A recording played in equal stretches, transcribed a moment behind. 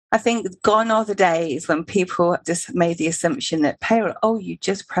I think gone are the days when people just made the assumption that payroll, oh, you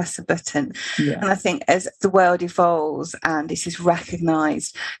just press a button. Yeah. And I think as the world evolves and it is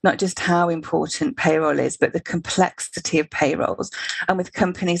recognised, not just how important payroll is, but the complexity of payrolls, and with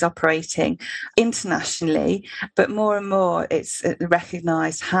companies operating internationally, but more and more it's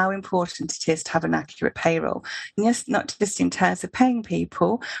recognised how important it is to have an accurate payroll. And yes, not just in terms of paying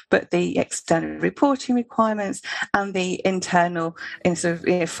people, but the external reporting requirements and the internal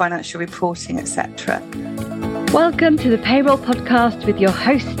financial reporting, etc. Welcome to the Payroll Podcast with your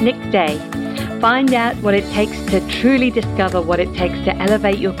host, Nick Day. Find out what it takes to truly discover what it takes to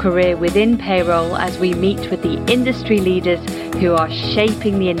elevate your career within payroll as we meet with the industry leaders who are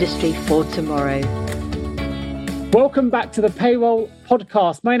shaping the industry for tomorrow. Welcome back to the Payroll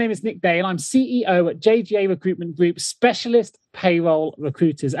Podcast. My name is Nick Day and I'm CEO at JGA Recruitment Group, Specialist Payroll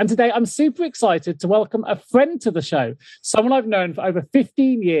Recruiters. And today I'm super excited to welcome a friend to the show, someone I've known for over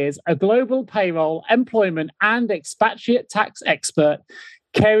 15 years, a global payroll, employment and expatriate tax expert,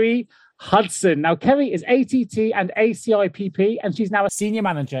 Kerry Hudson. Now, Kerry is ATT and ACIPP, and she's now a senior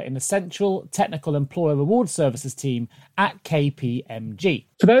manager in the Central Technical Employer Reward Services team at KPMG.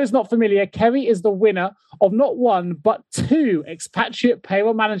 For those not familiar, Kerry is the winner of not one, but two Expatriate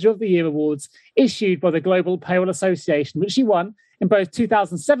Payroll Manager of the Year awards issued by the Global Payroll Association, which she won in both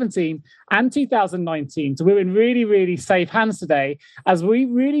 2017 and 2019. So we're in really, really safe hands today as we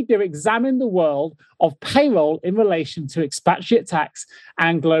really do examine the world of payroll in relation to expatriate tax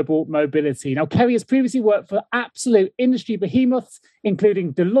and global mobility. Now, Kerry has previously worked for absolute industry behemoths,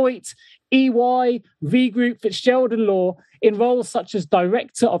 including Deloitte, EY, V Group, Fitzgerald & Law, in roles such as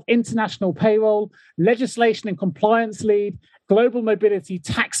Director of International Payroll, Legislation and Compliance Lead, Global Mobility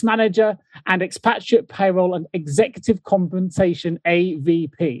Tax Manager, and Expatriate Payroll and Executive Compensation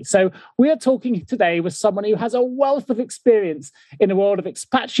AVP. So we are talking today with someone who has a wealth of experience in the world of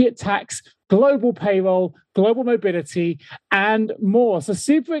expatriate tax, global payroll, global mobility, and more. So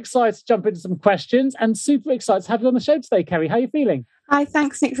super excited to jump into some questions and super excited to have you on the show today, Kerry. How are you feeling? Hi,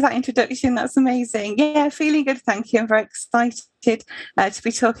 thanks, Nick, for that introduction. That's amazing. Yeah, feeling good, thank you. I'm very excited to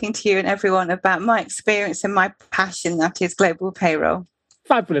be talking to you and everyone about my experience and my passion, that is global payroll.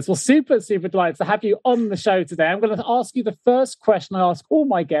 Fabulous. Well, super delighted to have you on the show today. I'm going to ask you the first question I ask all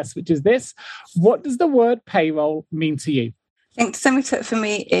my guests, which is this: what does the word payroll mean to you? I think something for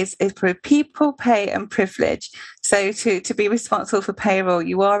me is for people, pay and privilege. So to be responsible for payroll,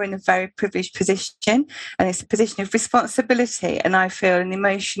 you are in a very privileged position, and it's a position of responsibility. And I feel an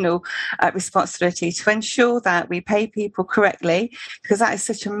emotional responsibility to ensure that we pay people correctly, because that is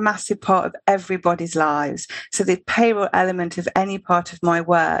such a massive part of everybody's lives. So the payroll element of any part of my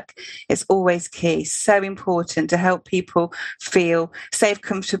work is always key. So important to help people feel safe,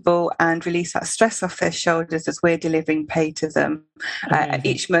 comfortable, and release that stress off their shoulders as we're delivering pay to them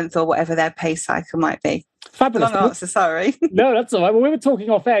each month or whatever their pay cycle might be. Fabulous. Long answer, sorry. No, that's all right. Well, we were talking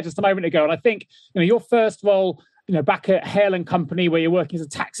off air just a moment ago, and I think your first role, back at Hale & Company, where you're working as a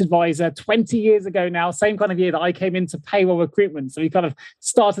tax advisor 20 years ago now, same kind of year that I came into payroll recruitment. So we kind of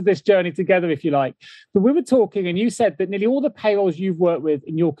started this journey together, if you like. But we were talking and you said that nearly all the payrolls you've worked with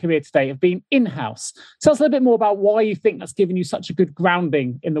in your career today have been in-house. Tell us a little bit more about why you think that's given you such a good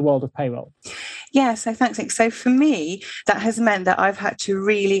grounding in the world of payroll. Yeah, so thanks, Nick. So for me, that has meant that I've had to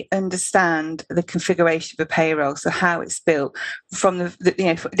really understand the configuration of a payroll. So how it's built from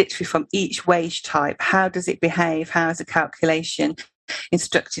literally from each wage type. How does it behave? How is the calculation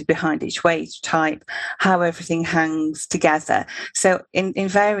instructed behind each wage type, how everything hangs together. So in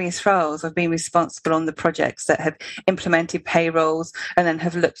various roles, I've been responsible on the projects that have implemented payrolls and then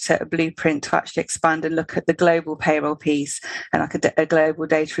have looked at a blueprint to actually expand and look at the global payroll piece and like a global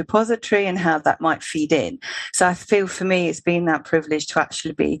data repository and how that might feed in. So I feel for me, it's been that privilege to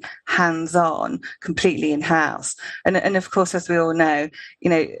actually be hands-on, completely in-house. And of course, as we all know,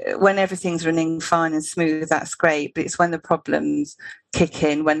 when everything's running fine and smooth, that's great, but it's when the problems kick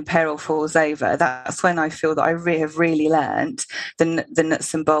in, when payroll falls over, that's when I feel that I have really learned the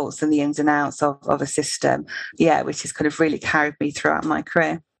nuts and bolts and the ins and outs of a system, which has kind of really carried me throughout my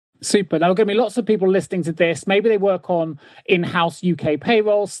career. Super. Now, there are going to be lots of people listening to this. Maybe they work on in-house UK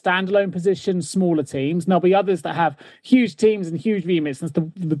payroll, standalone positions, smaller teams. And there'll be others that have huge teams and huge remits. And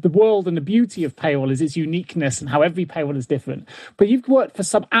the world and the beauty of payroll is its uniqueness and how every payroll is different. But you've worked for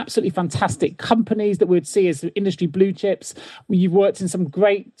some absolutely fantastic companies that we'd see as industry blue chips. You've worked in some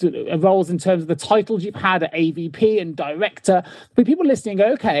great roles in terms of the titles you've had at AVP and director. But people listening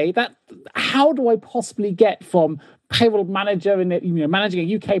go, okay, how do I possibly get from payroll manager and managing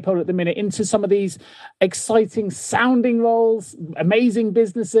a UK payroll at the minute into some of these exciting sounding roles, amazing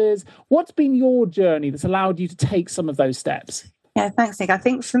businesses? What's been your journey that's allowed you to take some of those steps? Yeah, thanks, Nick. I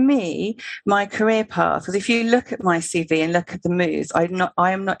think for me, my career path, because if you look at my CV and look at the moves,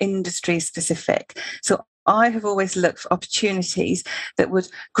 I am not industry specific. So I have always looked for opportunities that would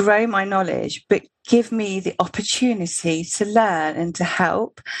grow my knowledge, but give me the opportunity to learn and to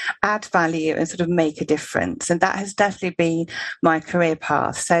help add value and sort of make a difference. And that has definitely been my career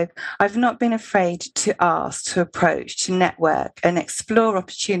path. So I've not been afraid to ask, to approach, to network and explore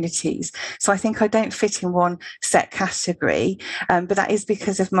opportunities. So I think I don't fit in one set category, but that is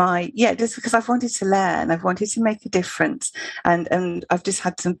because of just because I've wanted to learn, I've wanted to make a difference. And I've just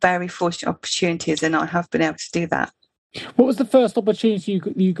had some very fortunate opportunities and I have been able to do that. What was the first opportunity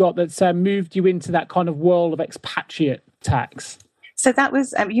you got that moved you into that kind of world of expatriate tax? So that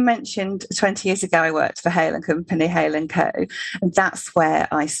was, you mentioned 20 years ago, I worked for Hale & Company, Hale & Co. And that's where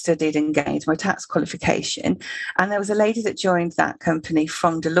I studied and gained my tax qualification. And there was a lady that joined that company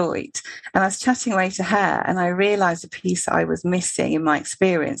from Deloitte. And I was chatting away to her and I realised a piece I was missing in my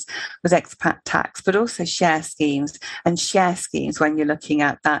experience was expat tax, but also share schemes when you're looking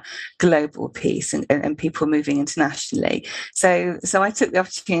at that global piece and people moving internationally. So I took the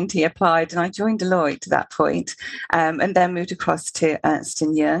opportunity, applied, and I joined Deloitte at that point, and then moved across to Ernst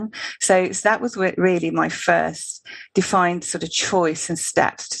 & Young. So that was really my first defined sort of choice and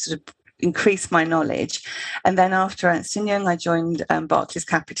steps to sort of increase my knowledge. And then after Ernst & Young, I joined Barclays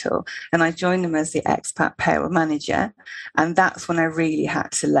Capital, and I joined them as the expat payroll manager. And that's when I really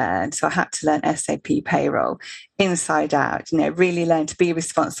had to learn. So I had to learn SAP payroll inside out, really learn to be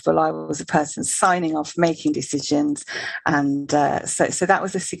responsible. I was a person signing off, making decisions. And so that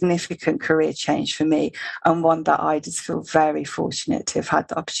was a significant career change for me, and one that I just feel very fortunate to have had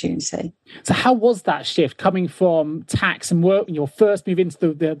the opportunity. So how was that shift coming from tax and work, your first move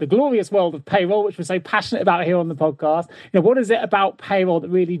into the glorious world of payroll, which we're so passionate about here on the podcast? What is it about payroll that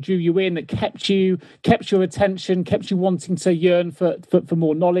really drew you in, that kept your attention, kept you wanting to yearn for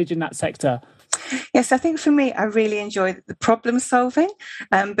more knowledge in that sector? Yes, I think for me, I really enjoyed the problem solving,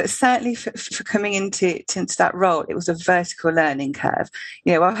 but certainly for coming into that role, it was a vertical learning curve.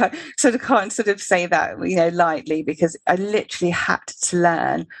 I sort of can't sort of say that, lightly, because I literally had to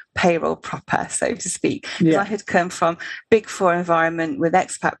learn payroll proper, so to speak. Because I had come from Big Four environment with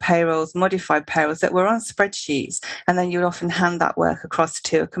expat payrolls, modified payrolls that were on spreadsheets, and then you'd often hand that work across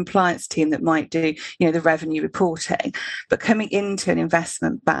to a compliance team that might do, the revenue reporting. But coming into an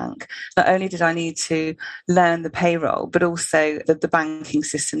investment bank, not only did I need to learn the payroll, but also the banking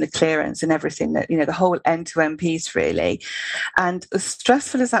system, the clearance and everything, that, the whole end-to-end piece really. And as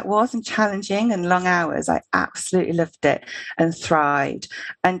stressful as that was and challenging and long hours, I absolutely loved it and thrived.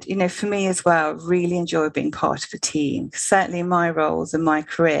 And, for me as well, really enjoy being part of a team. Certainly in my roles and my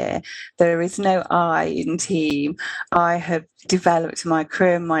career, there is no I in team. I have developed my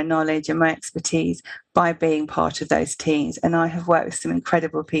career, my knowledge and my expertise by being part of those teams. And I have worked with some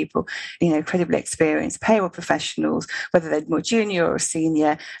incredible people, incredibly experienced payroll professionals, whether they're more junior or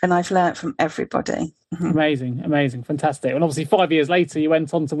senior, and I've learned from everybody. Amazing, fantastic. And obviously 5 years later, you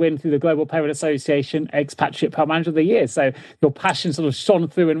went on to win through the Global Payroll Association Expatriate Payroll Manager of the Year. So your passion sort of shone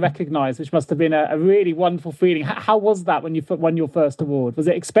through and recognised, which must have been a really wonderful feeling. How was that when you won your first award? Was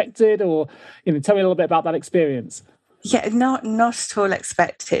it expected, or tell me a little bit about that experience? Yeah, not at all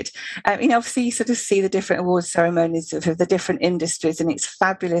expected. Obviously you sort of see the different award ceremonies of the different industries, and it's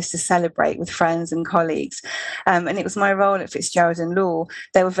fabulous to celebrate with friends and colleagues. And it was my role at Fitzgerald and Law.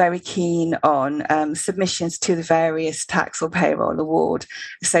 They were very keen on submissions to the various tax or payroll award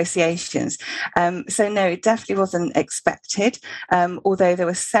associations. So no, it definitely wasn't expected, although there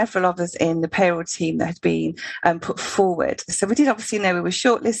were several of us in the payroll team that had been put forward. So we did obviously know we were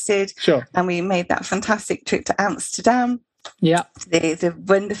shortlisted. Sure. And we made that fantastic trip to Amsterdam. The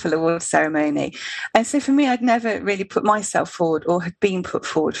wonderful award ceremony. And so for me, I'd never really put myself forward or had been put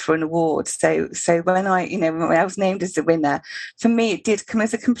forward for an award. So when I was named as the winner, for me it did come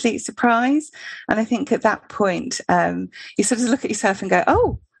as a complete surprise. And I think at that point you sort of look at yourself and go,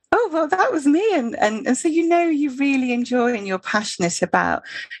 oh well, that was me. And so you really enjoy and you're passionate about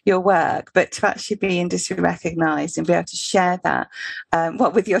your work, but to actually be industry recognised and be able to share that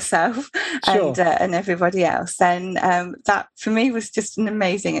with yourself and everybody else, then that for me was just an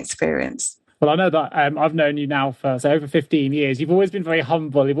amazing experience. Well, I know that I've known you now for over 15 years. You've always been very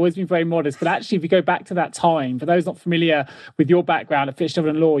humble. You've always been very modest. But actually, if you go back to that time, for those not familiar with your background at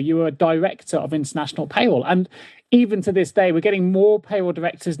Fitzgerald and Law, you were a director of international payroll. And even to this day, we're getting more payroll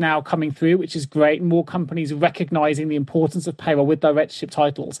directors now coming through, which is great. More companies recognizing the importance of payroll with directorship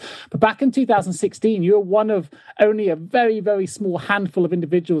titles. But back in 2016, you were one of only a very, very small handful of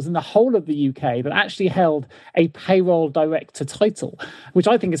individuals in the whole of the UK that actually held a payroll director title, which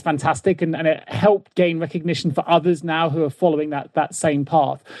I think is fantastic. And it helped gain recognition for others now who are following that same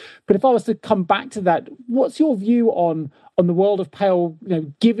path. But if I was to come back to that, what's your view on the world of payroll,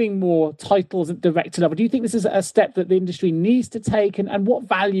 giving more titles at director level? Do you think this is a step that the industry needs to take? And what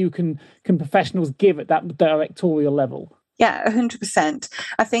value can professionals give at that directorial level? Yeah, 100%.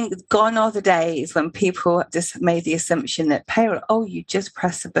 I think gone are the days when people just made the assumption that payroll, you just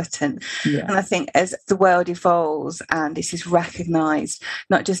press a button. Yeah. And I think as the world evolves and this is recognised,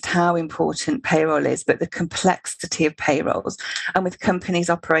 not just how important payroll is, but the complexity of payrolls, and with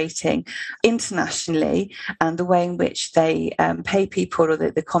companies operating internationally and the way in which they pay people, or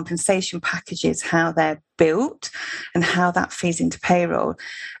the compensation packages, how they're built and how that feeds into payroll,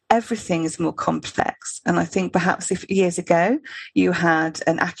 everything is more complex. And I think perhaps if years ago you had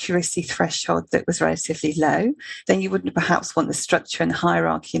an accuracy threshold that was relatively low, then you wouldn't perhaps want the structure and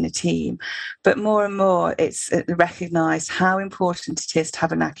hierarchy in a team. But more and more it's recognised how important it is to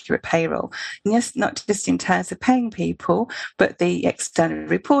have an accurate payroll. And yes, not just in terms of paying people, but the external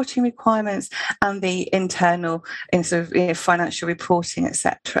reporting requirements and the internal financial reporting,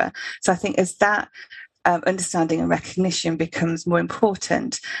 etc. So I think as that understanding and recognition becomes more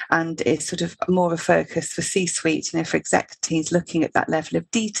important, and is sort of more of a focus for C-suite and for exec teams looking at that level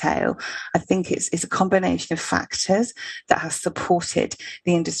of detail, I think it's a combination of factors that has supported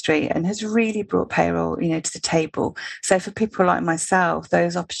the industry and has really brought payroll, to the table. So for people like myself,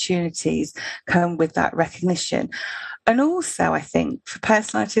 those opportunities come with that recognition. And also, I think for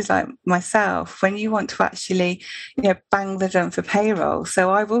personalities like myself, when you want to actually, bang the drum for payroll,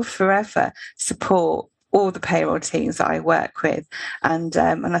 so I will forever support all the payroll teams that I work with. And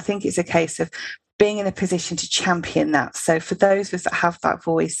I think it's a case of being in a position to champion that. So for those of us that have that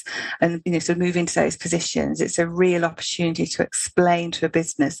voice and, sort of move into those positions, it's a real opportunity to explain to a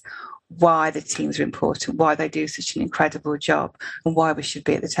business why the teams are important, why they do such an incredible job, and why we should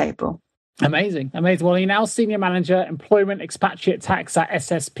be at the table. Amazing. Well, you're now Senior Manager, Employment Expatriate Tax at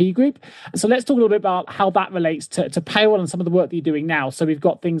SSP Group. So let's talk a little bit about how that relates to payroll and some of the work that you're doing now. So we've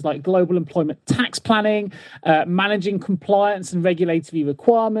got things like global employment tax planning, managing compliance and regulatory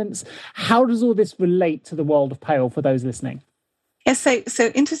requirements. How does all this relate to the world of payroll for those listening? Yeah,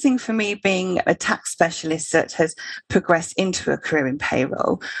 so interesting for me, being a tax specialist that has progressed into a career in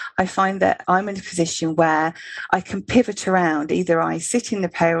payroll. I find that I'm in a position where I can pivot around. Either I sit in the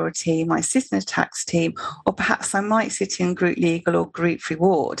payroll team, I sit in the tax team, or perhaps I might sit in group legal or group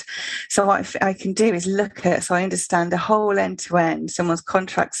reward. So what I can do is look at, so I understand the whole end to end. Someone's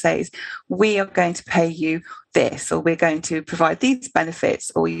contract says, we are going to pay you this, or we're going to provide these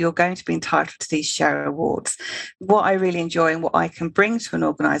benefits, or you're going to be entitled to these share awards. What I really enjoy and what I can bring to an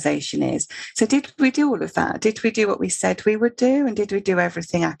organisation is, so did we do all of that? Did we do what we said we would do? And did we do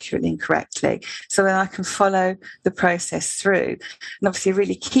everything accurately and correctly? So then I can follow the process through. And obviously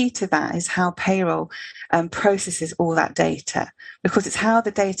really key to that is how payroll processes all that data, because it's how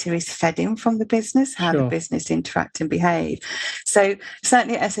the data is fed in from the business, how the business interact and behave. So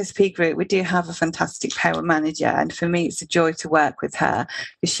certainly at SSP Group, we do have a fantastic payroll manager, and for me it's a joy to work with her,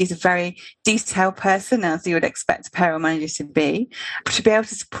 because she's a very detailed person, as you would expect a payroll manager to be. To be able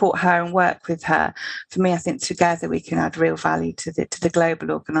to support her and work with her, for me, I think together we can add real value to the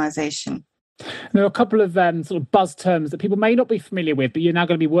global organisation. There are a couple of sort of buzz terms that people may not be familiar with, but you're now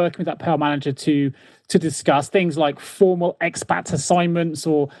going to be working with that payroll manager to discuss things like formal expat assignments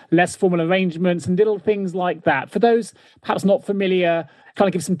or less formal arrangements and little things like that. For those perhaps not familiar, kind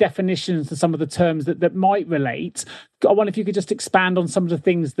of give some definitions to some of the terms that might relate. I wonder if you could just expand on some of the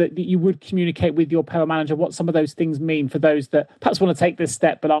things that you would communicate with your payroll manager, what some of those things mean for those that perhaps want to take this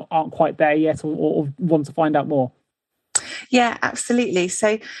step but aren't quite there yet, or want to find out more. Yeah, absolutely.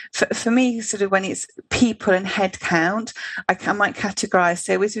 So for me, sort of when it's people and head count, I might categorise.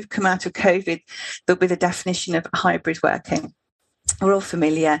 So as we've come out of COVID, there'll be the definition of hybrid working. We're all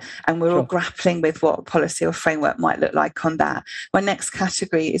familiar and we're all grappling with what policy or framework might look like on that. My next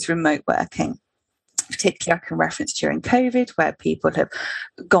category is remote working. Particularly, I can reference during COVID, where people have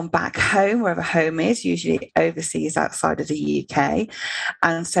gone back home, wherever home is, usually overseas outside of the UK.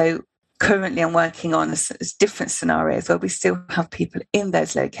 And so currently I'm working on different scenarios where we still have people in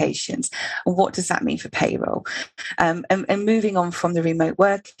those locations. And what does that mean for payroll? And moving on from the remote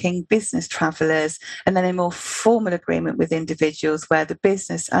working, business travellers, and then a more formal agreement with individuals where the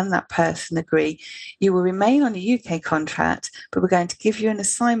business and that person agree, you will remain on a UK contract, but we're going to give you an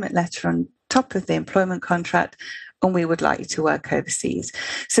assignment letter on top of the employment contract, and we would like you to work overseas.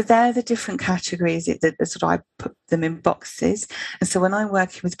 So they're the different categories. That's what I put them in boxes. And so when I'm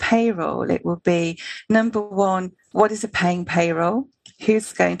working with payroll, it will be number one, what is a paying payroll?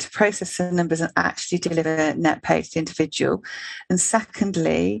 Who's going to process the numbers and actually deliver net pay to the individual? And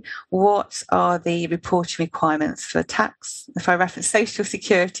secondly, what are the reporting requirements for tax? If I reference social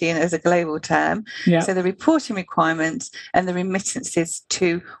security and as a global term, so the reporting requirements and the remittances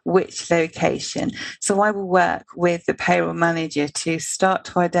to which location. So I will work with the payroll manager to start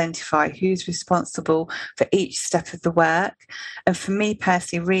to identify who's responsible for each step of the work. And for me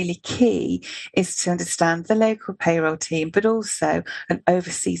personally, really key is to understand the local payroll team, but also an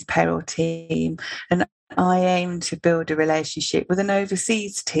overseas payroll team. And I aim to build a relationship with an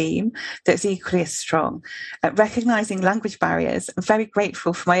overseas team that's equally as strong. Recognising language barriers, I'm very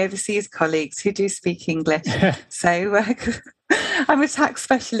grateful for my overseas colleagues who do speak English. So I'm a tax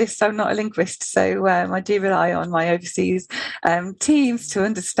specialist, I'm not a linguist, so I do rely on my overseas teams to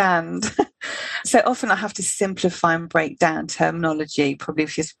understand. So often I have to simplify and break down terminology, probably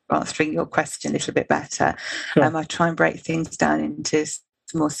just answering your question a little bit better. Sure. I try and break things down into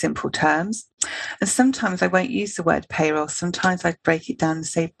more simple terms. And sometimes I won't use the word payroll. Sometimes I break it down and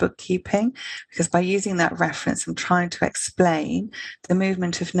say bookkeeping, because by using that reference, I'm trying to explain the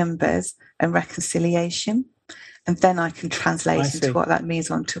movement of numbers and reconciliation. And then I can translate into what that means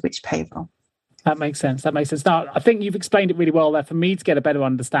onto which payroll. That makes sense. Now, I think you've explained it really well there for me to get a better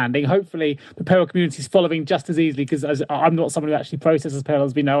understanding. Hopefully, the payroll community is following just as easily, because I'm not someone who actually processes payroll,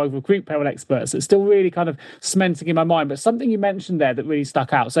 as we know, I recruit payroll experts. So it's still really kind of cementing in my mind. But something you mentioned there that really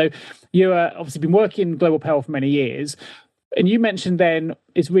stuck out. So you've obviously been working in global payroll for many years. And you mentioned then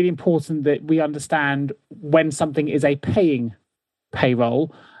it's really important that we understand when something is a paying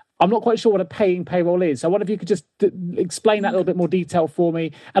payroll. I'm not quite sure what a paying payroll is. So I wonder if you could just explain that a little bit more detail for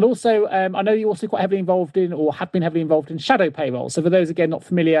me. And also, I know you're also quite heavily involved in, or have been heavily involved in, shadow payroll. So for those, again, not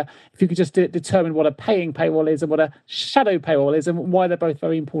familiar, if you could just determine what a paying payroll is and what a shadow payroll is, and why they're both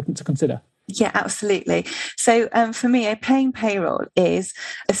very important to consider. Yeah, absolutely. So for me, a paying payroll is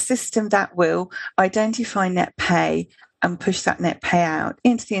a system that will identify net pay and push that net pay out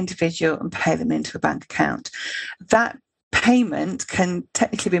into the individual and pay them into a bank account. That payment can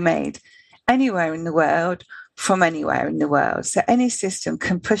technically be made anywhere in the world, from anywhere in the world. So any system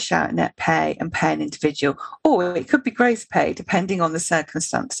can push out net pay and pay an individual, or it could be gross pay, depending on the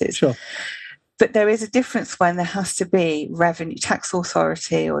circumstances. Sure. But there is a difference when there has to be revenue, tax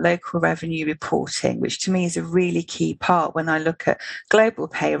authority or local revenue reporting, which to me is a really key part when I look at global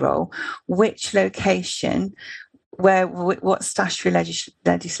payroll. Which location, what statutory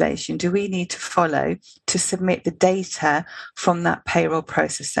legislation do we need to follow to submit the data from that payroll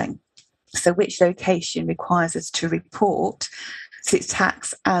processing? So which location requires us to report its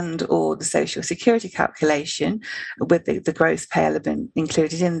tax and or the social security calculation with the gross pay element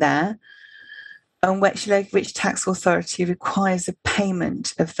included in there? And which tax authority requires a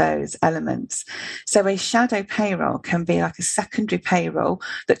payment of those elements. So a shadow payroll can be like a secondary payroll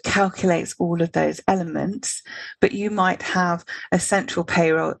that calculates all of those elements, but you might have a central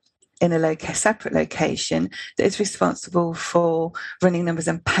payroll in a separate location that is responsible for running numbers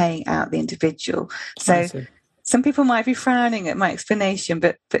and paying out the individual. So some people might be frowning at my explanation,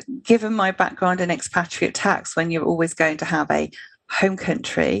 but given my background in expatriate tax, when you're always going to have a home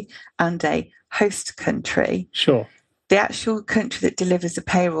country and a host country. Sure. The actual country that delivers the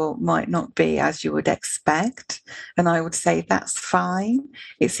payroll might not be as you would expect. And I would say that's fine.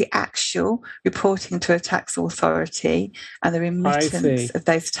 It's the actual reporting to a tax authority and the remittance of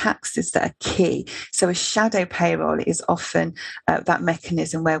those taxes that are key. So a shadow payroll is often that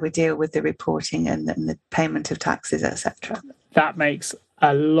mechanism where we deal with the reporting and the payment of taxes, etc. That makes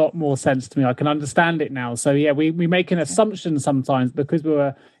a lot more sense to me. I can understand it now. So yeah, we make an assumption sometimes because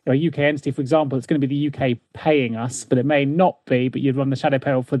we're a UK entity, for example, it's going to be the UK paying us, but it may not be, but you'd run the shadow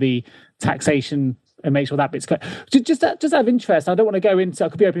payroll for the taxation and make sure that bit's clear. Just out of interest, I don't want to go into, I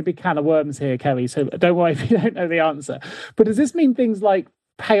could be opening a big can of worms here, Kerry, so don't worry if you don't know the answer. But does this mean things like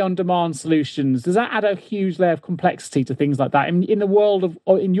pay on demand solutions? Does that add a huge layer of complexity to things like that in your world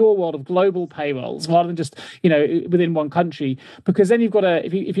of global payrolls, rather than just within one country? Because then you've got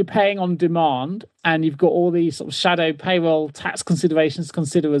if you're paying on demand and you've got all these sort of shadow payroll tax considerations to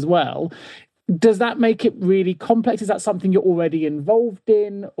consider as well, does that make it really complex? Is that something you're already involved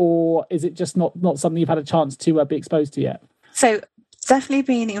in, or is it just not something you've had a chance to be exposed to yet? So Definitely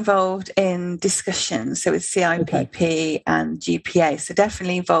been involved in discussions, so with CIPP and GPA. So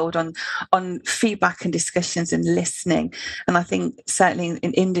definitely involved on feedback and discussions and listening. And I think certainly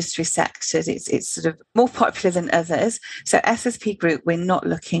in industry sectors, it's sort of more popular than others. So SSP Group, we're not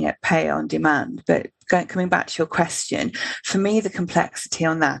looking at pay on demand, but coming back to your question, for me, the complexity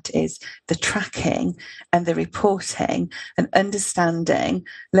on that is the tracking and the reporting and understanding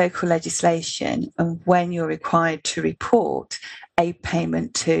local legislation and when you're required to report a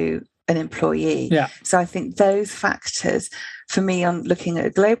payment to an employee. Yeah. So I think those factors, for me, on looking at a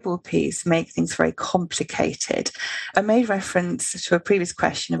global piece, make things very complicated. I made reference to a previous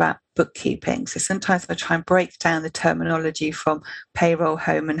question about bookkeeping. So sometimes I try and break down the terminology from payroll,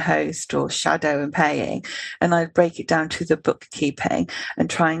 home and host, or shadow and paying, and I break it down to the bookkeeping and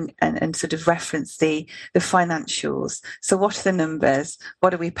try and sort of reference the financials. So what are the numbers?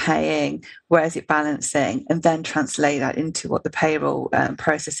 What are we paying? Where is it balancing? And then translate that into what the payroll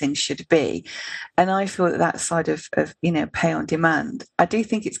processing should be. And I feel that side of pay on demand, I do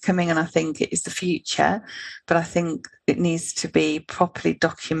think it's coming, and I think it is the future, but I think it needs to be properly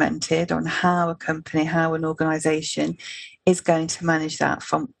documented on how a company, how an organisation is going to manage that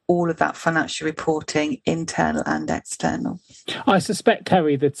from all of that financial reporting, internal and external. I suspect,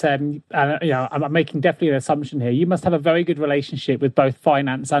 Kerry, that I'm making definitely an assumption here. You must have a very good relationship with both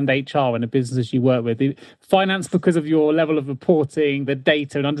finance and HR in the businesses you work with. Finance, because of your level of reporting, the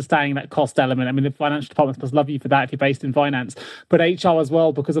data and understanding that cost element. I mean, the financial departments must love you for that if you're based in finance, but HR as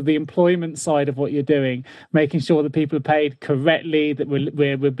well, because of the employment side of what you're doing, making sure that people are paid correctly, that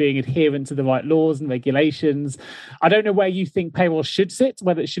we're being adherent to the right laws and regulations. I don't know where you think payroll should sit,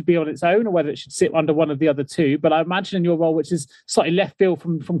 whether it should be on its own or whether it should sit under one of the other two. But I imagine in your role, which is slightly left field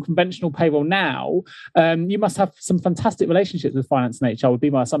from conventional payroll now, you must have some fantastic relationships with finance and HR, would be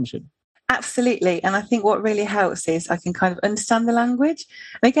my assumption. Absolutely. And I think what really helps is I can kind of understand the language.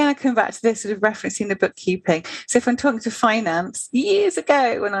 And again, I come back to this sort of referencing the bookkeeping. So if I'm talking to finance, years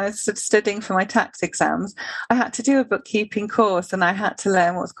ago when I was sort of studying for my tax exams, I had to do a bookkeeping course and I had to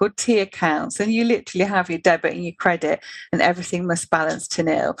learn what's called T accounts. And you literally have your debit and your credit and everything must balance to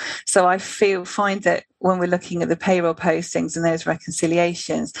nil. So I find that when we're looking at the payroll postings and those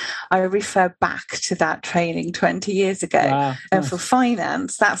reconciliations, I refer back to that training 20 years ago. Wow, and nice. For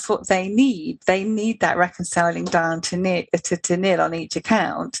finance, that's what they need. They need that reconciling down to nil on each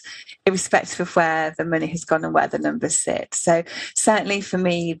account, irrespective of where the money has gone and where the numbers sit. So certainly for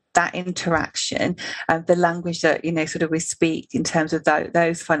me, that interaction and the language that, sort of we speak in terms of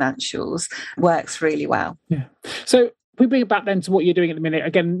those financials works really well. Yeah. So we bring it back then to what you're doing at the minute.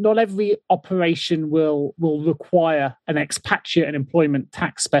 Again, not every operation will require an expatriate and employment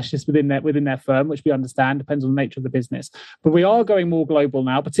tax specialist within their firm, which we understand depends on the nature of the business. But we are going more global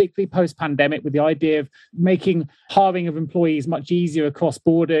now, particularly post-pandemic, with the idea of making hiring of employees much easier across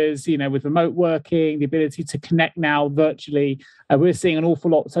borders, with remote working, the ability to connect now virtually. We're seeing an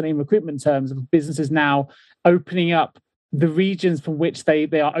awful lot, certainly in recruitment terms, of businesses now opening up the regions from which they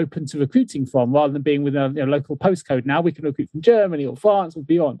are open to recruiting from, rather than being with a local postcode. Now we can recruit from Germany or France or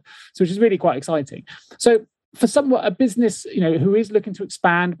beyond, so which is really quite exciting. So for a business who is looking to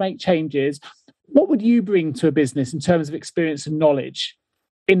expand, make changes, what would you bring to a business in terms of experience and knowledge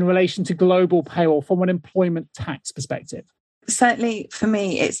in relation to global payroll from an employment tax perspective? Certainly for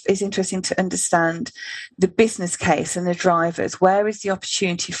me, it's interesting to understand the business case and the drivers. Where is the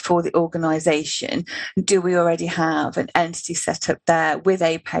opportunity for the organisation? Do we already have an entity set up there with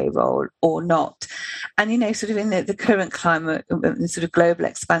a payroll or not? And, sort of in the current climate, the sort of global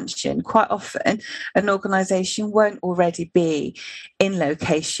expansion, quite often an organisation won't already be in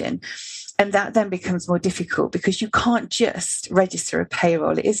location. And that then becomes more difficult because you can't just register a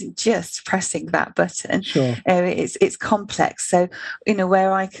payroll. It isn't just pressing that button. Sure. It's complex. So,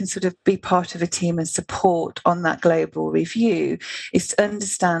 where I can sort of be part of a team and support on that global review is to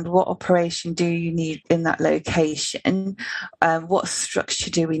understand what operation do you need in that location, what structure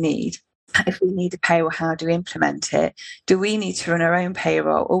do we need. If we need a payroll, how do we implement it? Do we need to run our own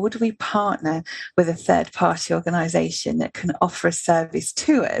payroll, or would we partner with a third-party organisation that can offer a service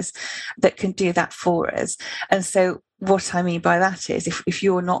to us that can do that for us? And so what I mean by that is if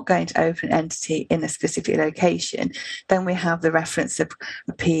you're not going to open an entity in a specific location, then we have the reference of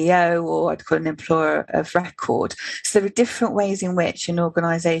a PEO, or I'd call an employer of record. So there are different ways in which an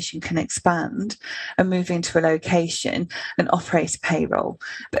organisation can expand and move into a location and operate a payroll.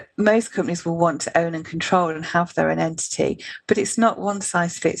 But most companies will want to own and control and have their own entity, but it's not one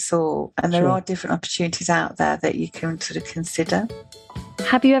size fits all. And there are different opportunities out there that you can sort of consider.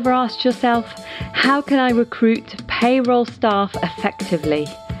 Have you ever asked yourself, how can I recruit payroll staff effectively?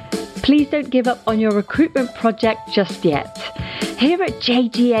 Please don't give up on your recruitment project just yet. Here at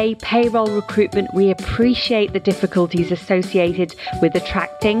JGA Payroll Recruitment, we appreciate the difficulties associated with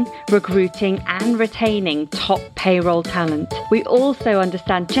attracting, recruiting and retaining top payroll talent. We also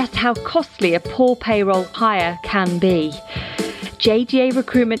understand just how costly a poor payroll hire can be. JGA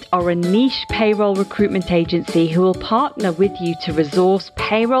Recruitment are a niche payroll recruitment agency who will partner with you to resource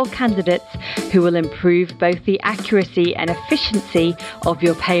payroll candidates who will improve both the accuracy and efficiency of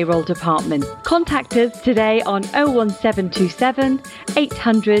your payroll department. Contact us today on 01727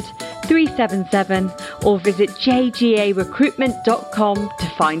 800 377 or visit jgarecruitment.com to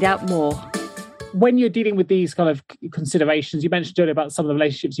find out more. When you're dealing with these kind of considerations, you mentioned earlier about some of the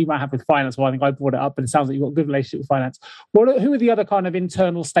relationships you might have with finance. Well, I think I brought it up, and it sounds like you've got a good relationship with finance. Who are the other kind of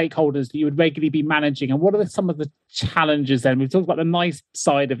internal stakeholders that you would regularly be managing? And what are some of the challenges then? We've talked about the nice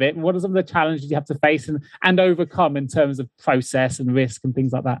side of it. What are some of the challenges you have to face and overcome in terms of process and risk and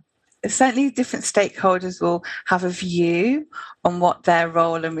things like that? Certainly different stakeholders will have a view on what their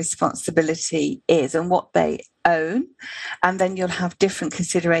role and responsibility is and what they own. And then you'll have different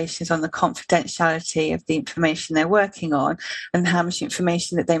considerations on the confidentiality of the information they're working on and how much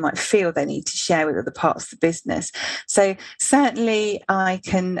information that they might feel they need to share with other parts of the business. So certainly I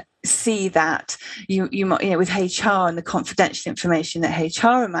can see that you might, with HR and the confidential information that HR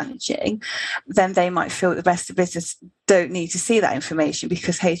are managing, then they might feel that the rest of the business don't need to see that information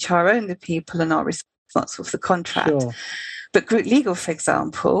because HR own the people and are responsible for the contract. Sure. But group legal, for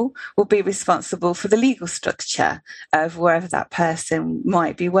example, will be responsible for the legal structure of wherever that person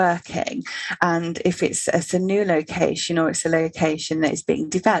might be working. And if it's a new location or it's a location that is being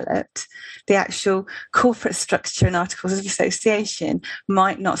developed, the actual corporate structure and articles of association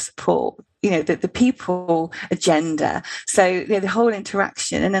might not support the people agenda. So the whole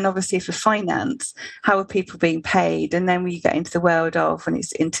interaction. And then obviously for finance, how are people being paid? And then we get into the world of when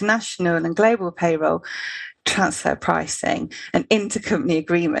it's international and global payroll, transfer pricing and intercompany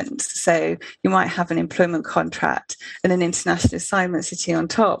agreements. So you might have an employment contract and an international assignment sitting on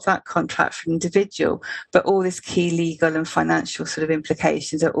top, that contract for an individual, but all these key legal and financial sort of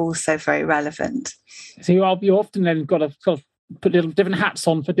implications are also very relevant. So you often then got to sort of put little different hats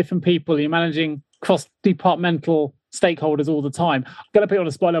on for different people. You're managing cross-departmental stakeholders all the time. I'm going to put you on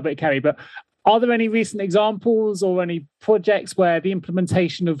the spot a little bit, Kerry, but are there any recent examples or any projects where the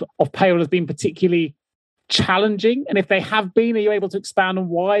implementation of payroll has been particularly challenging? And if they have been, are you able to expand on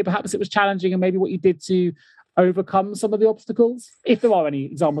why perhaps it was challenging and maybe what you did to overcome some of the obstacles? If there are any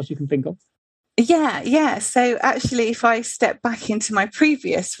examples you can think of. Yeah. So actually, if I step back into my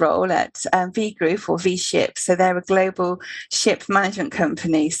previous role at V Group or V Ship, so they're a global ship management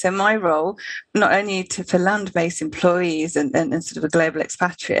company. So my role, not only for land-based employees and sort of a global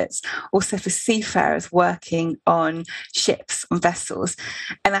expatriates, also for seafarers working on ships, on vessels.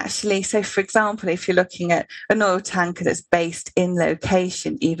 And actually, so for example, if you're looking at an oil tanker that's based in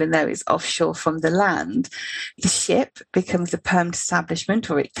location, even though it's offshore from the land, the ship becomes a permanent establishment,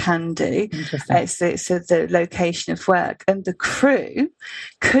 or it can do. So the location of work, and the crew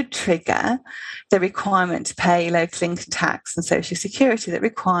could trigger the requirement to pay local income tax and social security that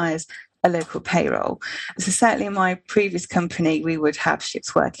requires a local payroll. So certainly in my previous company, we would have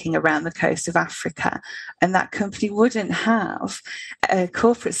ships working around the coast of Africa, and that company wouldn't have a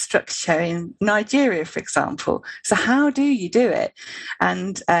corporate structure in Nigeria, for example. So how do you do it?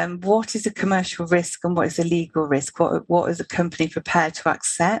 And what is a commercial risk and what is a legal risk? What is a company prepared to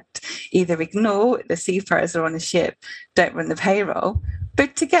accept? Either ignore the seafarers are on the ship, don't run the payroll.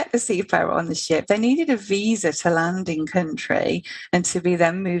 But to get the seafarer on the ship, they needed a visa to land in country and to be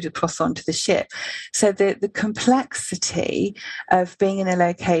then moved across onto the ship. So the complexity of being in a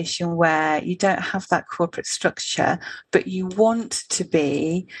location where you don't have that corporate structure, but you want to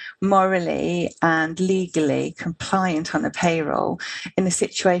be morally and legally compliant on a payroll in a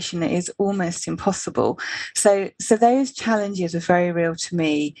situation that is almost impossible. So those challenges are very real to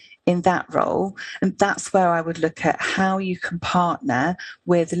me in that role. And that's where I would look at how you can partner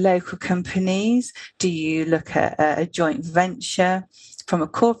with local companies. Do you look at a joint venture from a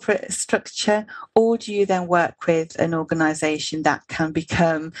corporate structure, or do you then work with an organisation that can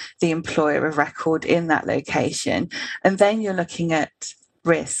become the employer of record in that location? And then you're looking at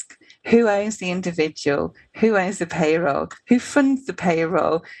risk. Who owns the individual? Who owns the payroll? Who funds the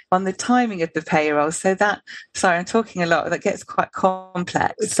payroll? On the timing of the payroll. So sorry, I'm talking a lot. That gets quite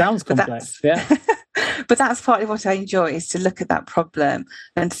complex. It sounds complex, yeah. But that's partly what I enjoy, is to look at that problem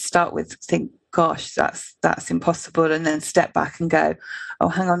and to start with, think, gosh, that's impossible, and then step back and go, oh,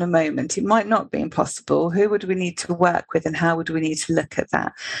 hang on a moment, it might not be impossible. Who would we need to work with, and how would we need to look at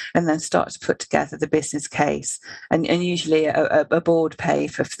that? And then start to put together the business case, and usually a board pay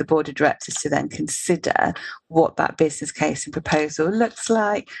for the board of directors to then consider what that business case and proposal looks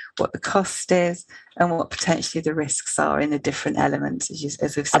like, what the cost is, and what potentially the risks are in the different elements,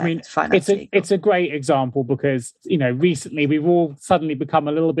 as we've said. I mean, it's a great example because, recently we've all suddenly become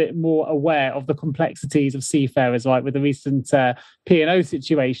a little bit more aware of the complexities of seafarers, right, with the recent P&O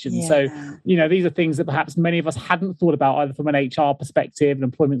situation. Yeah. So, these are things that perhaps many of us hadn't thought about either from an HR perspective, an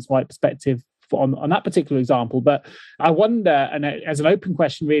employment rights perspective, on that particular example. But I wonder, and as an open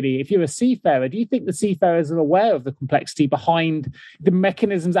question really, if you're a seafarer, do you think the seafarers are aware of the complexity behind the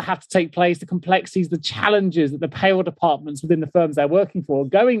mechanisms that have to take place, the complexities, the challenges that the payroll departments within the firms they're working for are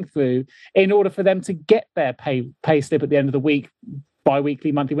going through in order for them to get their pay slip at the end of the week,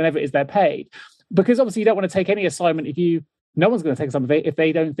 bi-weekly, monthly, whenever it is they're paid? Because obviously you don't want to take any assignment no one's going to take something if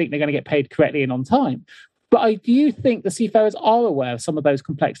they don't think they're going to get paid correctly and on time. But do you think the seafarers are aware of some of those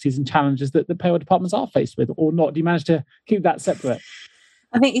complexities and challenges that the payroll departments are faced with, or not? Do you manage to keep that separate?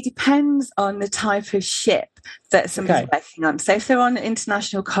 I think it depends on the type of ship that somebody's working on. So if they're on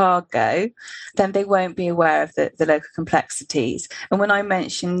international cargo, then they won't be aware of the local complexities. And when I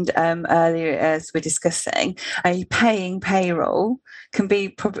mentioned earlier, as we're discussing, paying payroll can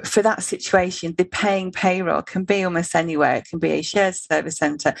be, for that situation, the paying payroll can be almost anywhere. It can be a shared service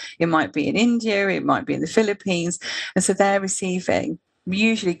centre. It might be in India, it might be in the Philippines. And so they're receiving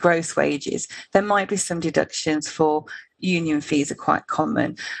usually gross wages. There might be some deductions for union fees, are quite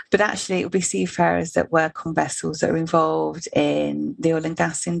common, but actually it will be seafarers that work on vessels that are involved in the oil and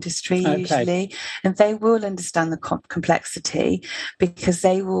gas industry usually, and they will understand the complexity because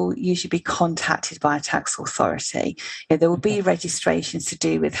they will usually be contacted by a tax authority. There will be registrations to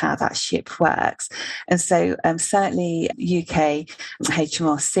do with how that ship works, and so certainly UK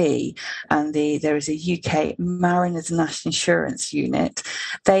HMRC and there is a UK Mariners National Insurance Unit.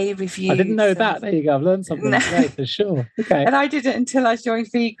 They review. I didn't know that. There you go. I've learned something today for sure. Okay. And I didn't until I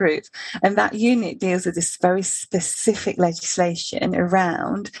joined V Group. And that unit deals with this very specific legislation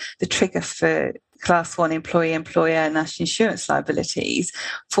around the trigger for Class 1 employer national insurance liabilities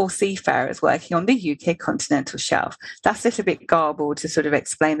for seafarers working on the UK continental shelf. That's a little bit garbled to sort of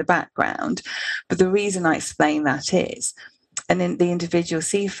explain the background. But the reason I explain that is, and then the individual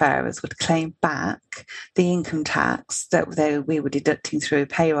seafarers would claim back the income tax that we were deducting through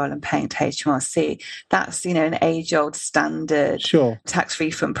payroll and paying to HMRC. That's, an age-old standard tax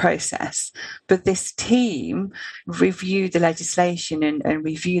refund process. But this team reviewed the legislation and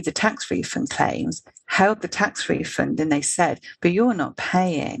reviewed the tax refund claims, held the tax refund, and they said, but you're not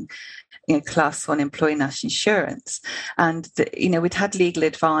paying Class 1 employee national insurance. And we'd had legal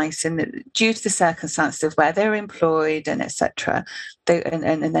advice, and due to the circumstances of where they're employed and etc.,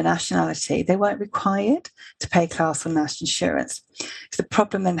 and their nationality, they weren't required to pay Class 1 national insurance. So the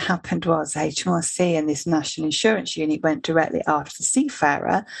problem then happened was HMRC and this national insurance unit went directly after the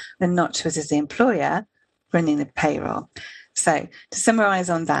seafarer and not to us as the employer running the payroll. So to summarise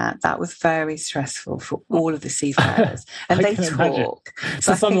on that was very stressful for all of the seafarers. And they talk.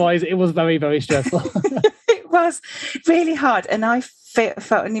 So summarise, it was very, very stressful. It was really hard. And I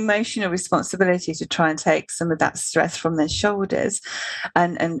felt an emotional responsibility to try and take some of that stress from their shoulders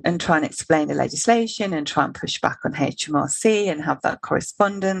and try and explain the legislation and try and push back on HMRC and have that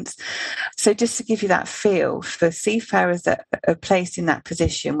correspondence. So just to give you that feel for seafarers that are placed in that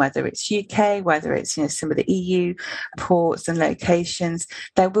position, whether it's UK, whether it's some of the EU ports and locations,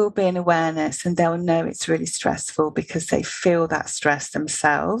 there will be an awareness and they'll know it's really stressful because they feel that stress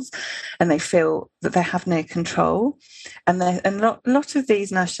themselves and they feel that they have no control. And a lot of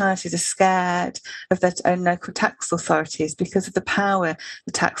these nationalities are scared of their own local tax authorities because of the power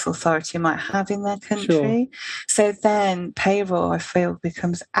the tax authority might have in their country. So then payroll, I feel,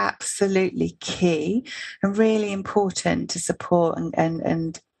 becomes absolutely key and really important to support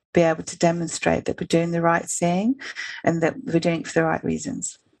and be able to demonstrate that we're doing the right thing and that we're doing it for the right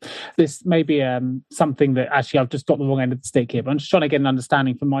reasons. This may be something that actually I've just got the wrong end of the stick here, but I'm just trying to get an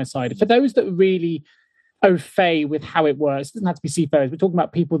understanding from my side. For those that really au fait with how it works, it doesn't have to be seafarers. We're talking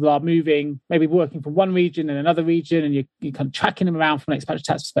about people that are moving, maybe working from one region and another region, and you're kind of tracking them around from an expatriate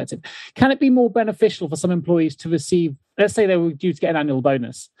tax perspective. Can it be more beneficial for some employees to receive, let's say they were due to get an annual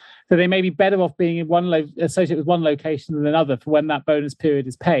bonus, so they may be better off being in associated with one location than another for when that bonus period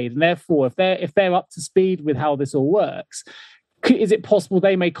is paid, and therefore if they're up to speed with how this all works, is it possible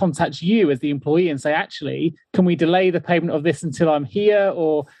they may contact you as the employee and say, actually, can we delay the payment of this until I'm here?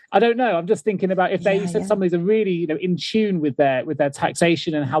 Or I don't know. I'm just thinking about if they said somebody's really in tune with their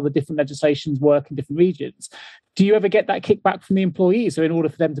taxation and how the different legislations work in different regions. Do you ever get that kickback from the employees? So in order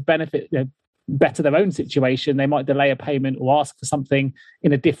for them to benefit, better their own situation, they might delay a payment or ask for something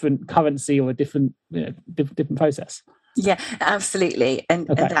in a different currency or a different process. Yeah, absolutely. And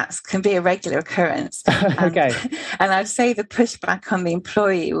that can be a regular occurrence. Okay. And I'd say the pushback on the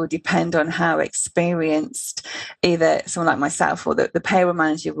employee will depend on how experienced either someone like myself or the payroll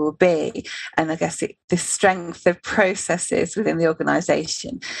manager will be. And I guess the strength of processes within the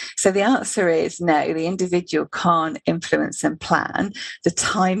organisation. So the answer is no, the individual can't influence and plan the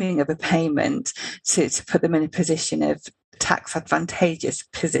timing of a payment to put them in a position of tax advantageous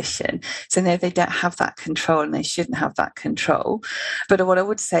position. So no, they don't have that control and they shouldn't have that control. But what I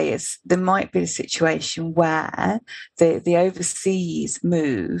would say is there might be a situation where the overseas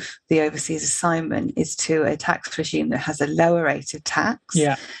move, the overseas assignment is to a tax regime that has a lower rate of tax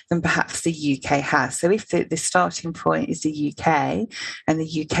than perhaps the UK has. So if the starting point is the UK and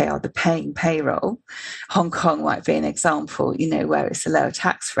the UK are the paying payroll, Hong Kong might be an example, where it's a lower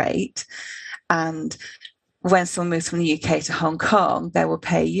tax rate. And when someone moves from the UK to Hong Kong, they will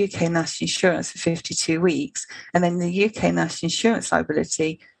pay UK national insurance for 52 weeks, and then the UK national insurance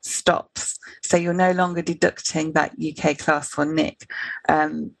liability stops. So you're no longer deducting that UK class 1 NIC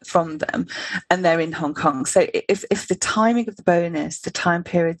from them, and they're in Hong Kong. So if the timing of the bonus, the time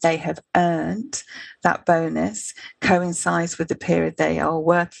period they have earned that bonus coincides with the period they are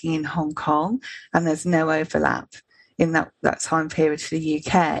working in Hong Kong, and there's no overlap in that time period for the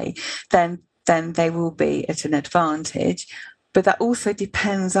UK, then they will be at an advantage. But that also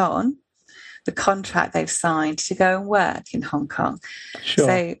depends on the contract they've signed to go and work in Hong Kong. Sure.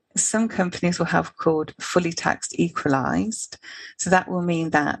 So some companies will have called fully taxed equalised. So that will mean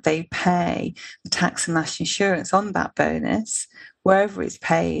that they pay the tax and national insurance on that bonus wherever it's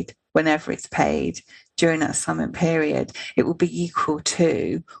paid, whenever it's paid, during that assignment period. It will be equal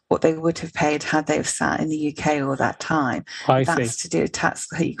to what they would have paid had they have sat in the UK all that time. That's to do with tax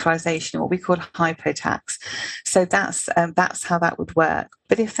equalisation, what we call hypo tax. So that's how that would work.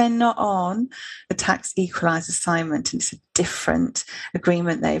 But if they're not on a tax equalised assignment and it's a different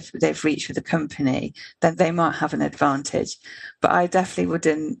agreement they've reached with the company, then they might have an advantage. But I definitely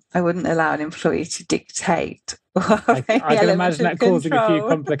wouldn't allow an employee to dictate. I can imagine that causing a few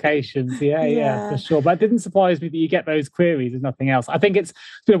complications. Yeah, for sure. But it didn't surprise me that you get those queries, if nothing else. I think it's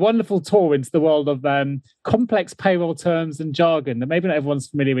been a wonderful tour into the world of complex payroll terms and jargon that maybe not everyone's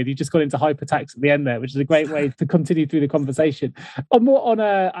familiar with. You just got into hypertax at the end there, which is a great way to continue through the conversation. On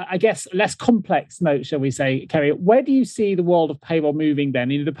a, I guess, less complex note, shall we say, Kerry, where do you see the world of payroll moving then?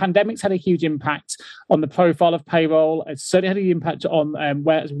 The pandemic's had a huge impact on the profile of payroll. It's certainly had an impact on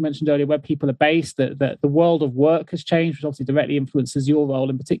where, as we mentioned earlier, where people are based. The world of work has changed, which obviously directly influences your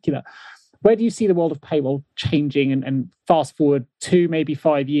role in particular. Where do you see the world of payroll changing? And fast forward 2, maybe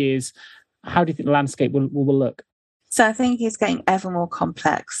 5 years, how do you think the landscape will look? So I think it's getting ever more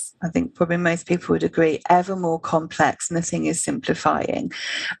complex. I think probably most people would agree, ever more complex. Nothing is simplifying.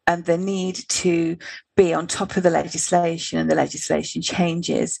 And the need to be on top of the legislation and the legislation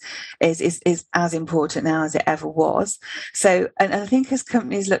changes is as important now as it ever was. So, and I think as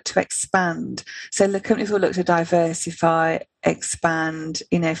companies look to expand, so the companies will look to diversify, expand,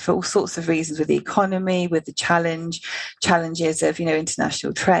 for all sorts of reasons, with the economy, with the challenges of,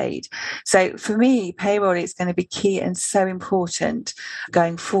 international trade. So for me, payroll is going to be key and so important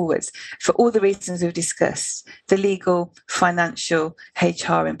going forwards for all the reasons we've discussed, the legal, financial,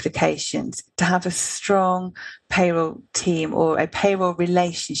 HR implications, to have a strong payroll team or a payroll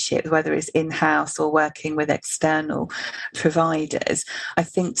relationship, whether it's in-house or working with external providers. I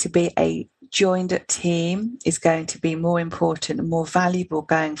think to be a joined up team is going to be more important and more valuable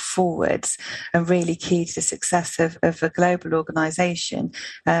going forwards, and really key to the success of a global organisation.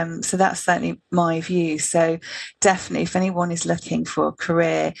 So that's certainly my view. So definitely, if anyone is looking for a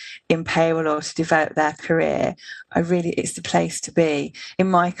career in payroll or to develop their career, it's the place to be.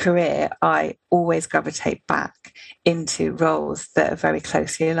 In my career, I always gravitate back into roles that are very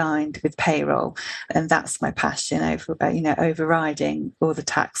closely aligned with payroll, and that's my passion overriding all the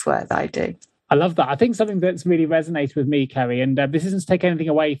tax work that I do. I love that. I think something that's really resonated with me, Kerry, and this isn't to take anything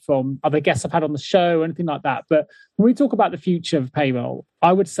away from other guests I've had on the show or anything like that, but when we talk about the future of payroll,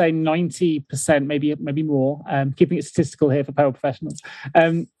 I would say 90%, maybe more, keeping it statistical here for payroll professionals,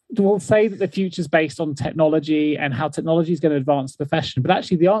 will say that the future is based on technology and how technology is going to advance the profession. But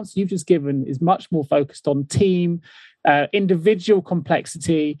actually, the answer you've just given is much more focused on team, individual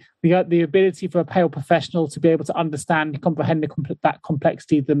complexity, the ability for a payroll professional to be able to understand and comprehend that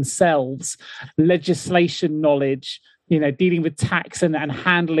complexity themselves, legislation knowledge, dealing with tax and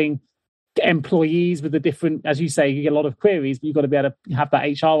handling employees with the different, as you say, you get a lot of queries, but you've got to be able to have that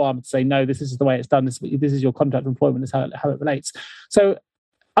HR arm to say, no, this is the way it's done. This is your contract of employment, this is how it relates. So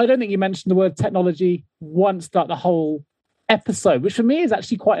I don't think you mentioned the word technology once throughout the whole episode, which for me is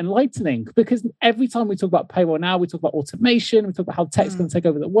actually quite enlightening, because every time we talk about payroll now, we talk about automation, we talk about how tech's going to take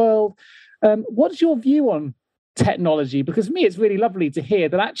over the world. What's your view on technology? Because for me, it's really lovely to hear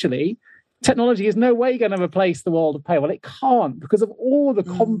that actually technology is no way going to replace the world of payroll. It can't, because of all the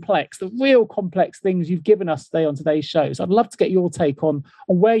the real complex things you've given us today on today's show. So I'd love to get your take on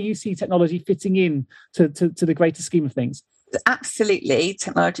where you see technology fitting in to the greater scheme of things. Absolutely,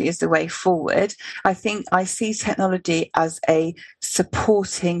 technology is the way forward. I think I see technology as a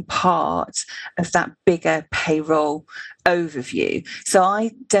supporting part of that bigger payroll overview. So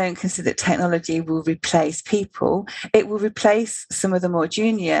I don't consider that technology will replace people. It will replace some of the more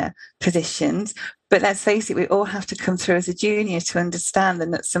junior positions. But let's face it, we all have to come through as a junior to understand the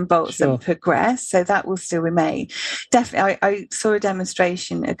nuts and bolts and progress. So that will still remain. Definitely, I saw a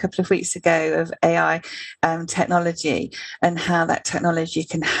demonstration a couple of weeks ago of AI technology and how that technology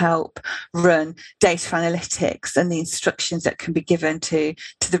can help run data analytics and the instructions that can be given to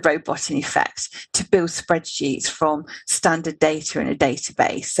the robot, in effect, to build spreadsheets from standard data in a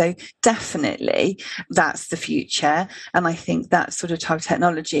database. So definitely that's the future. And I think that sort of type of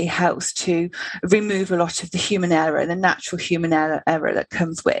technology helps to remove a lot of the human error and the natural human error that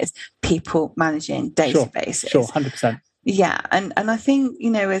comes with people managing databases. Sure, 100%. Yeah, and I think,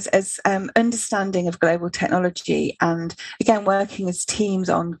 as understanding of global technology and, again, working as teams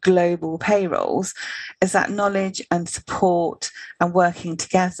on global payrolls, as that knowledge and support and working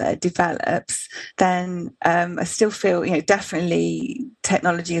together develops, then I still feel, definitely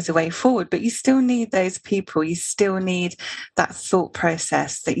technology is a way forward, but you still need those people. You still need that thought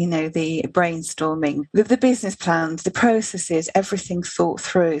process, that, the brainstorming, the business plans, the processes, everything thought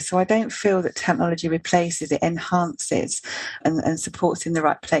through. So I don't feel that technology replaces, it enhances and supports in the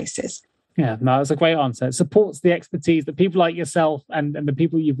right places. Yeah, no, that's a great answer. It supports the expertise that people like yourself and the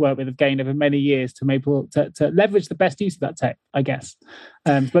people you've worked with have gained over many years to able to leverage the best use of that tech, I guess.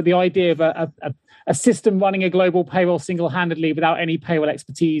 But the idea of a system running a global payroll single-handedly without any payroll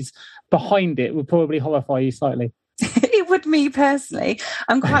expertise behind it would probably horrify you slightly. It would me personally.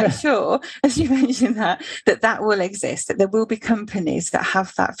 I'm quite sure, as you mentioned, that will exist, that there will be companies that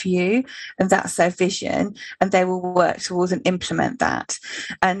have that view and that's their vision, and they will work towards and implement that.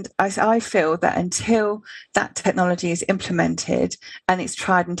 And I feel that until that technology is implemented and it's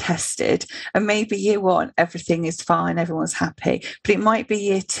tried and tested, and maybe year one, everything is fine, everyone's happy, but it might be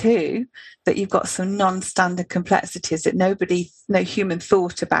year two that you've got some non-standard complexities that no human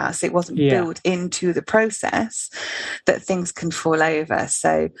thought about, so it wasn't built into the process, that things can fall over.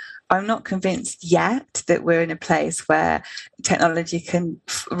 So I'm not convinced yet that we're in a place where technology can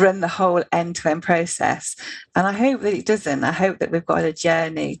run the whole end-to-end process. And I hope that it doesn't. I hope that we've got a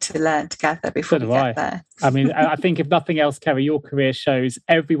journey to learn together before we get there. I mean, I think if nothing else, Kerry, your career shows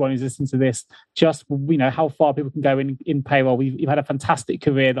everyone who's listening to this just, how far people can go in payroll. You've had a fantastic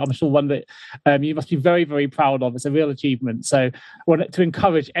career that I'm sure one that you must be very, very proud of. It's a real achievement. So I want to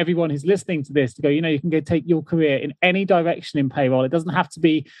encourage everyone who's listening to this to go, you can go take your career in any direction in payroll. It doesn't have to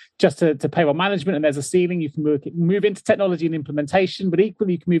be just to payroll management and there's a ceiling. You can move into technology and implementation, but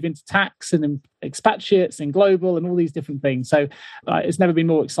equally you can move into tax and expatriates and global and all these different things. So it's never been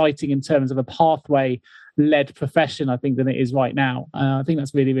more exciting in terms of a pathway-led profession, I think, than it is right now. I think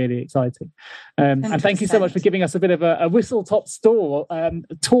that's really, really exciting. And thank you so much for giving us a bit of a whistle-top tour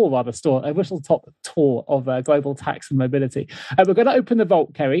of global tax and mobility. We're going to open the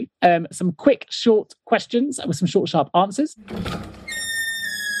vault, Kerry. Some quick, short questions with some short, sharp answers.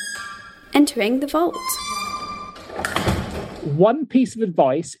 Entering the vault. One piece of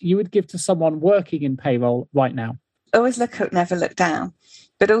advice you would give to someone working in payroll right now? Always look up, never look down,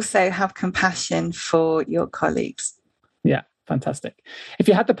 but also have compassion for your colleagues. Yeah, fantastic. If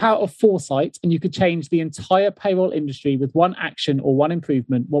you had the power of foresight and you could change the entire payroll industry with one action or one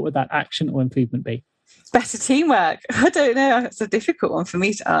improvement, what would that action or improvement be? Better teamwork. I don't know. It's a difficult one for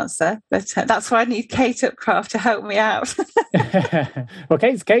me to answer, but that's why I need Kate Upcraft to help me out. Well,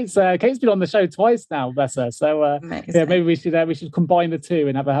 Kate's been on the show twice now, bless her. So maybe we should combine the two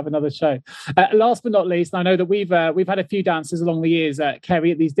and have another show. Last but not least, I know that we've had a few dances along the years,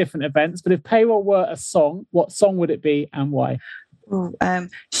 Kerry, at these different events. But if payroll were a song, what song would it be and why?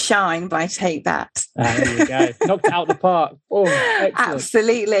 Shine by Take That. There you go. Knocked it out the park. Oh, excellent.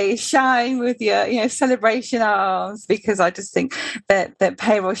 Absolutely. Shine with your celebration arms, because I just think that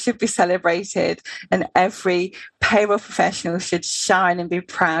payroll should be celebrated, and every payroll professional should shine and be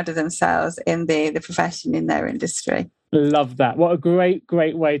proud of themselves in the profession, in their industry. Love that. What a great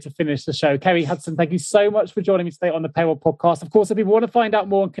way to finish the show. Kerry, Hudson, thank you so much for joining me today on the Payroll Podcast. Of course, if people want to find out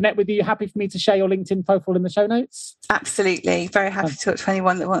more and connect with you, happy for me to share your LinkedIn profile in the show notes? Absolutely. Very happy to talk to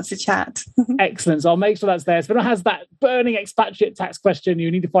anyone that wants to chat. Excellent. So I'll make sure that's there. So if anyone has that burning expatriate tax question, you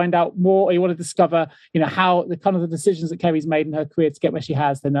need to find out more, or you want to discover, how the kind of the decisions that Kerry's made in her career to get where she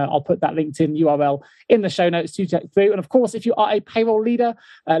has, then I'll put that LinkedIn URL in the show notes to check through. And of course, if you are a payroll leader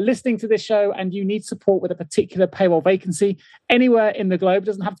listening to this show and you need support with a particular payroll vacancy anywhere in the globe, it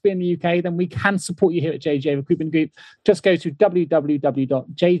doesn't have to be in the UK, then we can support you here at JGA Recruitment Group. Just go to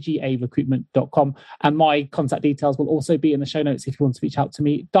www.jgarecruitment.com, and my contact details will also be in the show notes if you want to reach out to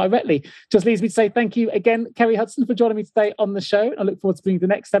me directly. Just leaves me to say thank you again, Kerry Hudson, for joining me today on the show. I look forward to bringing the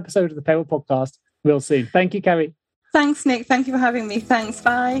next episode of the Payroll Podcast real soon. Thank you, Kerry. Thanks, Nick. Thank you for having me. Thanks.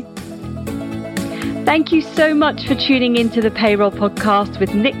 Bye. Thank you so much for tuning into the Payroll Podcast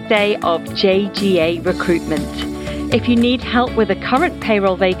with Nick Day of JGA Recruitment. If you need help with a current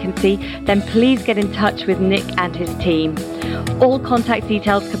payroll vacancy, then please get in touch with Nick and his team. All contact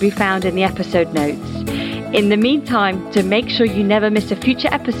details can be found in the episode notes. In the meantime, to make sure you never miss a future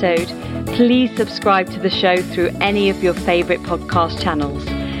episode, please subscribe to the show through any of your favourite podcast channels.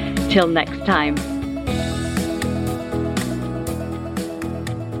 Till next time.